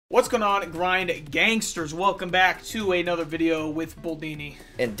What's going on, Grind Gangsters? Welcome back to another video with Bouldini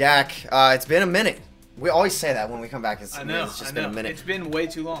and Dak. It's been a minute. We always say that when we come back. It's just been a minute. It's been way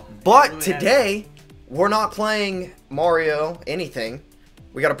too long. But really today, we're not playing Mario anything.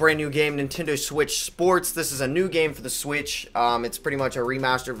 We got a brand new game, Nintendo Switch Sports. This is a new game for the Switch. It's pretty much a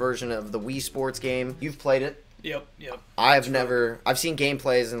remastered version of the Wii Sports game. You've played it. Yep. I've seen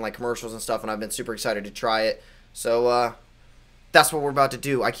gameplays and like commercials and stuff, and I've been super excited to try it. So, that's what we're about to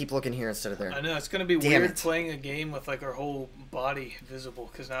do. I keep looking here instead of there. I know, it's going to be weird playing a game with like our whole body visible,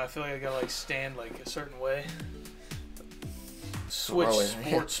 because now I feel like I got to like stand like a certain way. Switch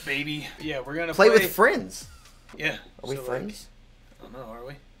Sports, baby. Yeah, we're going to play with friends. Yeah. Are we friends? Like, I don't know, are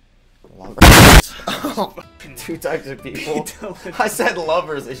we? Oh, two types of people. I said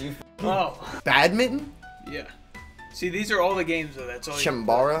lovers as you. Oh. Badminton? Yeah. See, these are all the games though. That's all.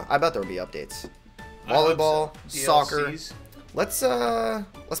 Chimbara? I bet there'll be updates. Volleyball, soccer. Let's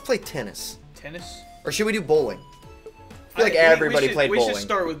play tennis. Tennis? Or should we do bowling? I feel like everybody played bowling. We should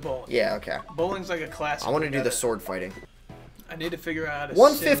start with bowling. Yeah, okay. Bowling's like a classic. I want to do the sword fighting. I need to figure out how to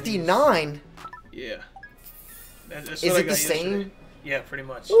 159? Yeah. Is it the same? Yesterday. Yeah, pretty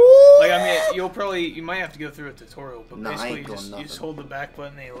much. Ooh. Like, I mean, you might have to go through a tutorial, but basically you just hold the back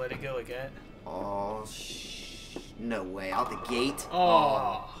button and you let it go like that. Oh, no way. Out the gate?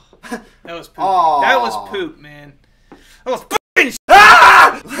 Oh. That was poop. Oh. That was poop, man. That was fucking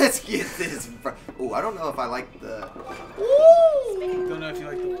ah! Let's get this. Ooh, I don't know if I like the. Ooh. Don't know if you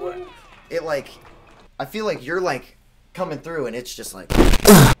like the what. It like, I feel like you're like coming through and it's just like.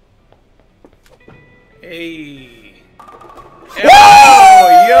 Hey.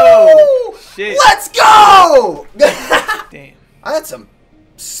 Oh, yo. Shit. Let's go. Damn. I had some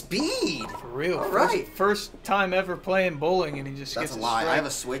speed. For real. All right. First time ever playing bowling and he just That's gets a lie. strike. I have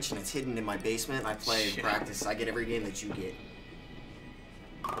a Switch and it's hidden in my basement. I play and practice. I get every game that you get.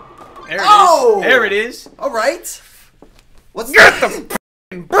 There it is. There it is. All right. Let's get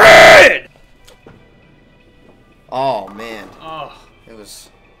the bread. Oh man. Oh. It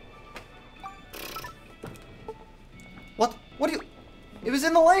was. What? What are you? It was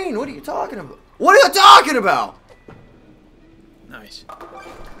in the lane. What are you talking about? What are you talking about? Nice.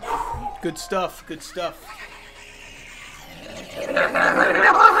 Good stuff. Good stuff.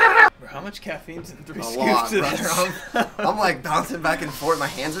 How much caffeine's in 3 scoops of this? I'm like bouncing back and forth. My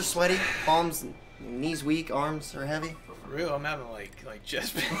hands are sweaty. Palms, knees weak. Arms are heavy. For real, I'm having like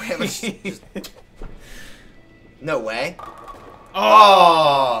chest pain. No way.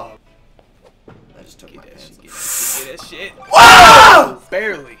 Oh! I just took my hands. Get that shit. Whoa!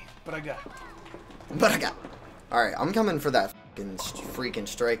 Barely, but I got it. All right, I'm coming for that freaking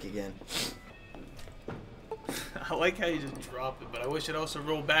strike again. I like how you just drop it, but I wish it also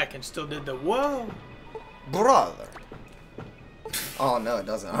rolled back and still did the whoa. Brother. Oh, no, it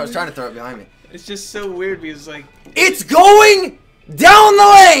doesn't. I was trying to throw it behind me. It's just so weird because, like... It's going down the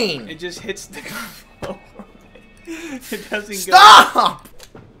lane! It just hits the floor. It doesn't Stop! Go...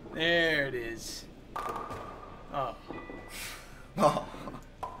 There it is. Oh. Oh.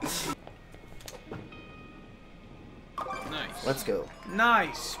 Nice. Let's go.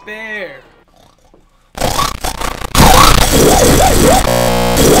 Nice. Spare.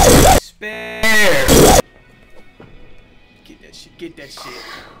 Spare. Get that shit. Get that shit.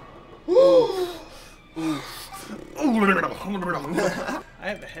 Ooh. Ooh. I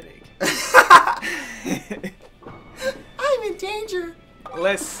have a headache. I'm in danger.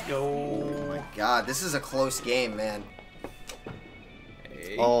 Let's go. Oh my god, this is a close game, man.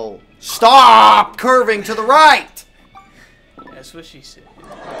 Hey. Oh. Stop curving to the right! That's what she said.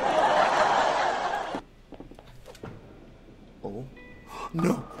 Oh.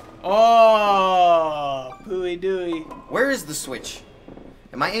 No. Oh, pooey dooey. Where is the switch?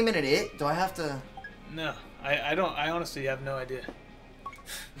 Am I aiming at it? Do I have to? No, I don't. I honestly have no idea.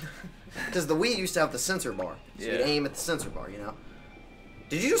 Because the Wii used to have the sensor bar, so you'd aim at the sensor bar, you know.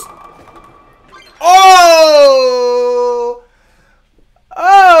 Did you just? Oh!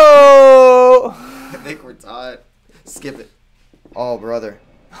 Oh! I think we're tied. Skip it. Oh, brother.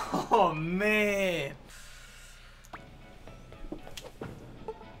 Oh man.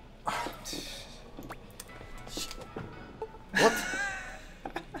 What?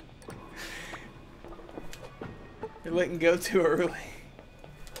 You're letting go too early.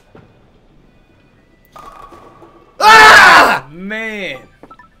 Ah! Oh, man.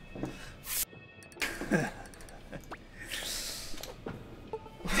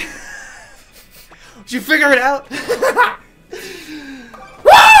 Did you figure it out?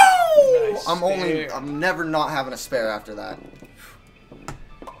 Woo! Nice. I'm never not having a spare after that.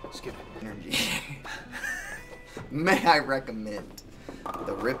 Skip it. Energy. May I recommend?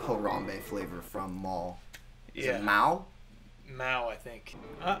 The Rip Harambe flavor from Mall. Is Yeah. it Mao? Mao, I think.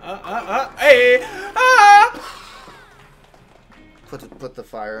 Hey! Put the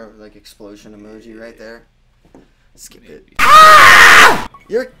fire like explosion emoji right there. Skip it. Maybe. Ah!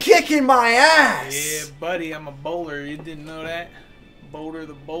 You're kicking my ass! Yeah, buddy, I'm a bowler. You didn't know that? Boulder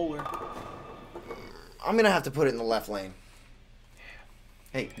the bowler. I'm gonna have to put it in the left lane.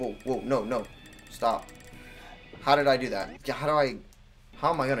 Hey, whoa, no. Stop. How did I do that? How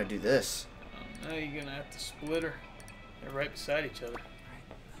am I gonna do this? Now you're gonna have to split her. They're right beside each other.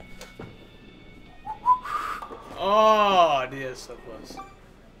 Oh, it is so close.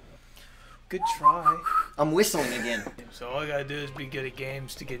 Good try. I'm whistling again. So all I gotta do is be good at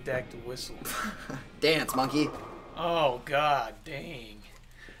games to get Dak to whistle. Dance, monkey. Oh, god dang.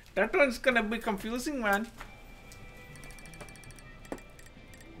 That one's gonna be confusing, man.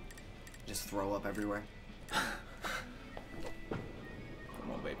 Just throw up everywhere. Come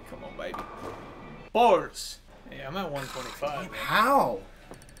on, baby. Come on, baby. Bars. Yeah, I'm at 125. Man. How?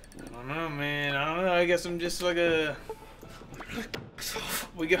 I don't know, man. I don't know. I guess I'm just like a...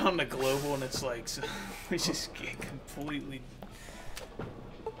 We get on the global and it's like... So we just get completely...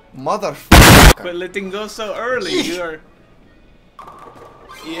 Motherfucker. Quit letting go so early. You are...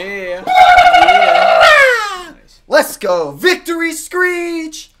 Yeah. Yeah. Nice. Let's go. Victory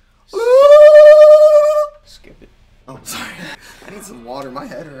screech. Skip it. Oh, sorry. I need some water. My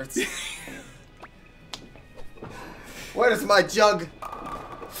head hurts. Where's my jug?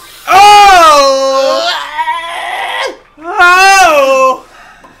 Oh! Oh!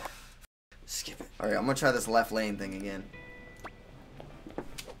 Skip it. Alright, I'm gonna try this left lane thing again.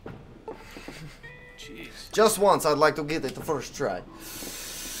 Jeez. Just once, I'd like to get it the first try.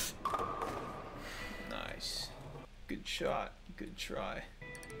 Nice. Good shot. Good try.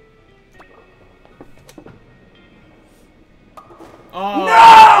 Oh,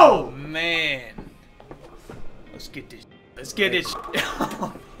 no! Man. Let's get this. Let's get this.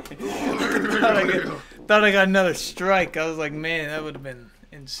 Thought I got another strike. I was like, man, that would have been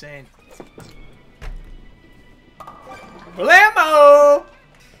insane. Blammo!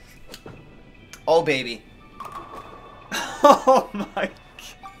 Oh, baby. Oh my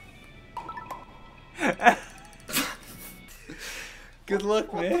god. Good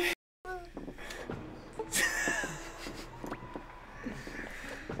luck, man.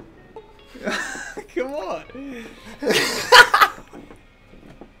 Come on.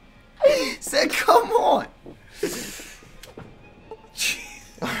 Said, come on.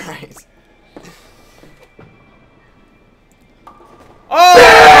 Alright.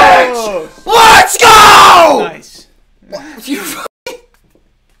 Oh! Bitch! Let's go! Nice. What? You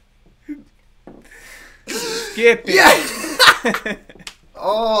Skip it. Yeah.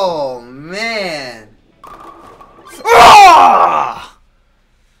 Oh, man. Ah!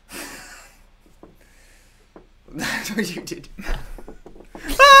 That's what you did.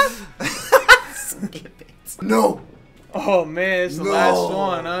 Skip it. No. Oh man, it's the No. last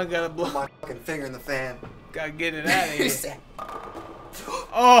one. I gotta blow. My fucking finger in the fan. Gotta get it out of here. Said,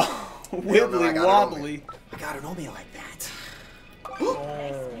 Oh, I wibbly got it on wobbly. I got it on me like that.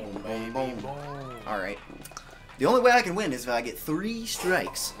 Boom, baby, boom. boom. Alright. The only way I can win is if I get 3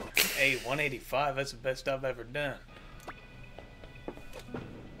 strikes. Hey, 185. That's the best I've ever done.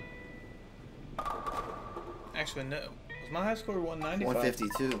 Actually, no. Was my high score 195?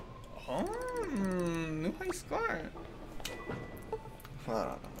 152. Oh, new high score. Hold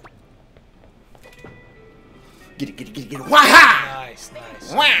on. Get it. Waha! Nice,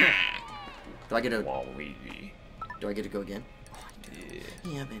 nice. Wah! Do I get to? Waluigi. Do I get to go again? Yeah.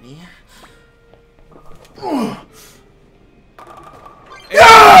 Yeah, baby.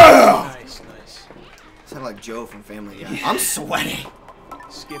 Yeah! Nice, nice. Sound like Joe from Family Guy. I'm sweating.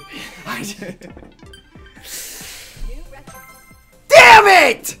 Skip it. I did. Damn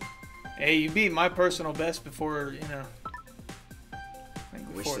it! Hey, you beat my personal best before, you know. I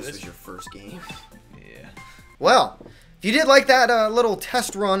wish this was your first game. Yeah. Well, if you did like that little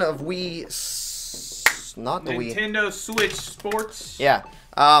test run of not the Wii. Nintendo Switch Sports. Yeah.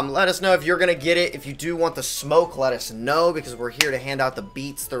 Let us know if you're going to get it. If you do want the smoke, let us know, because we're here to hand out the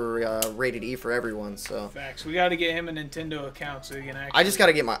beats. They're rated E for everyone, so. Facts. We got to get him a Nintendo account so he can actually... I just got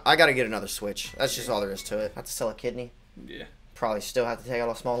to get I got to get another Switch. That's just all there is to it. Have to sell a kidney. Yeah. Probably still have to take out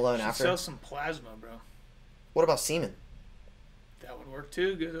a small loan after. Sell some plasma, bro. What about semen? That would work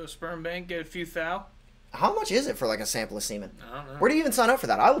too. Go to a sperm bank, get a few thou. How much is it for like a sample of semen? I don't know. Where do you even sign up for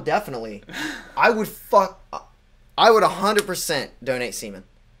that? I would definitely. I would 100% donate semen.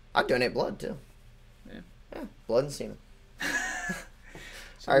 I'd donate blood too. Yeah, blood and semen.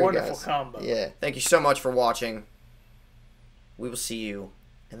 It's a All right, wonderful guys. combo. Yeah. Thank you so much for watching. we will see you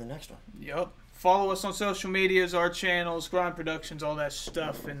in the next one. Yep. Follow us on social medias, our channels, Grind Productions, all that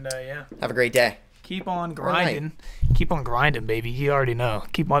stuff, and yeah. Have a great day. Keep on grinding. Keep on grinding, baby. You already know.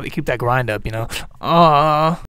 Keep that grind up, you know.